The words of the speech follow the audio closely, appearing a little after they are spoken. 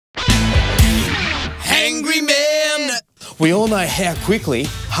Hangry Man! We all know how quickly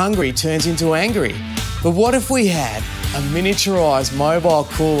hungry turns into angry. But what if we had a miniaturised mobile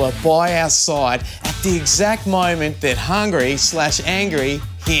cooler by our side at the exact moment that hungry/angry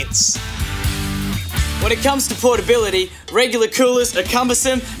hits? When it comes to portability, regular coolers are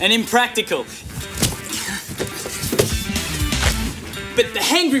cumbersome and impractical. But the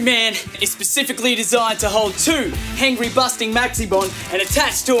Hangry Man is specifically designed to hold two Hangry-busting MAXIBON and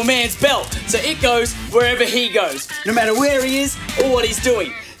attached to a man's belt, so it goes wherever he goes, no matter where he is or what he's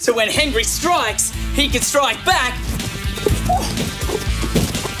doing. So when Hangry strikes, he can strike back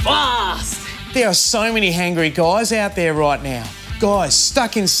fast. There are so many hangry guys out there right now. Guys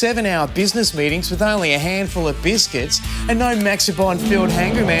stuck in 7-hour business meetings with only a handful of biscuits and no MAXIBON-filled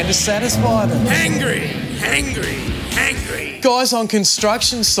Hangry Man to satisfy them. Hangry, hangry, hangry. Guys on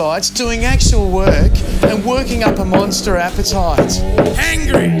construction sites doing actual work and working up a monster appetite.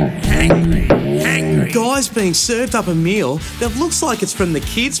 Hangry, hangry, hangry. Guys being served up a meal that looks like it's from the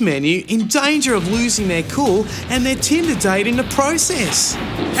kids' menu, in danger of losing their cool and their Tinder date in the process.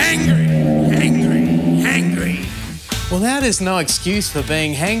 Hangry, hangry, hangry. Well, now there's no excuse for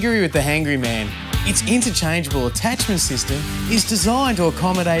being hangry with the Hangry Man. Its interchangeable attachment system is designed to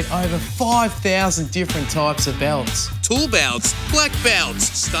accommodate over 5,000 different types of belts. Tool belts, black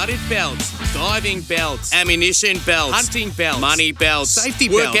belts, studded belts, diving belts, ammunition belts, hunting belts, money belts, safety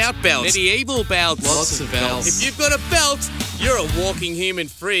belts, workout belts, medieval belts, lots of belts. If you've got a belt, you're a walking human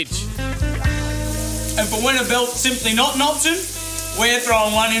fridge. And for when a belt's simply not an option, we're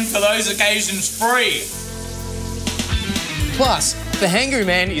throwing one in for those occasions free. Plus, the Hangry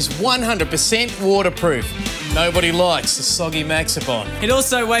Man is 100% waterproof. Nobody likes the soggy MAXIBON. It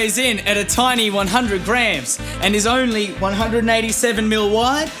also weighs in at a tiny 100 grams and is only 187 mil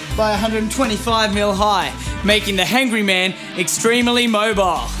wide by 125 mil high, making the Hangry Man extremely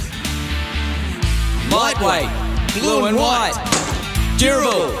mobile. Lightweight, blue and white,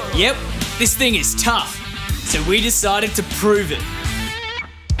 durable. Yep, this thing is tough, so we decided to prove it.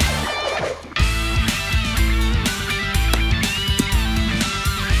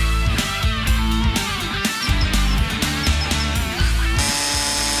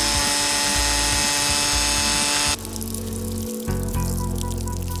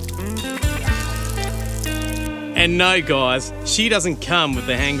 And no, guys, she doesn't come with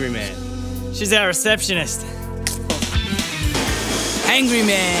the Hangry Man. She's our receptionist. Hangry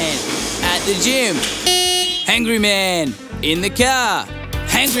Man at the gym. Hangry Man in the car.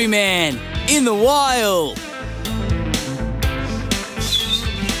 Hangry Man in the wild.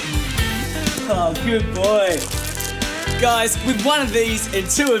 Oh, good boy. Guys, with one of these and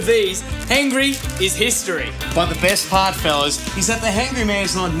two of these, Hangry is history. But the best part, fellas, is that the Hangry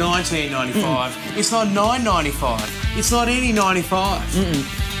Man's not $19.95. It's not $9.95. It's not any 95.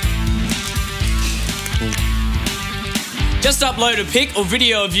 Just upload a pic or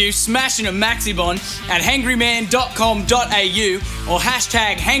video of you smashing a MAXIBON at hangryman.com.au or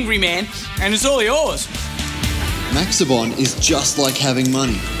hashtag Hangryman and it's all yours. MAXIBON is just like having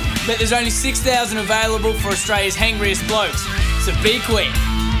money. But there's only 6,000 available for Australia's hangriest blokes, so be quick.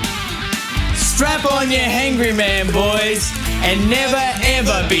 Strap on your Hangry Man, boys, and never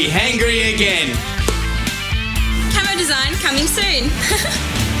ever be hangry again. Camo design coming soon.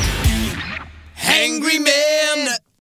 Hangry Man!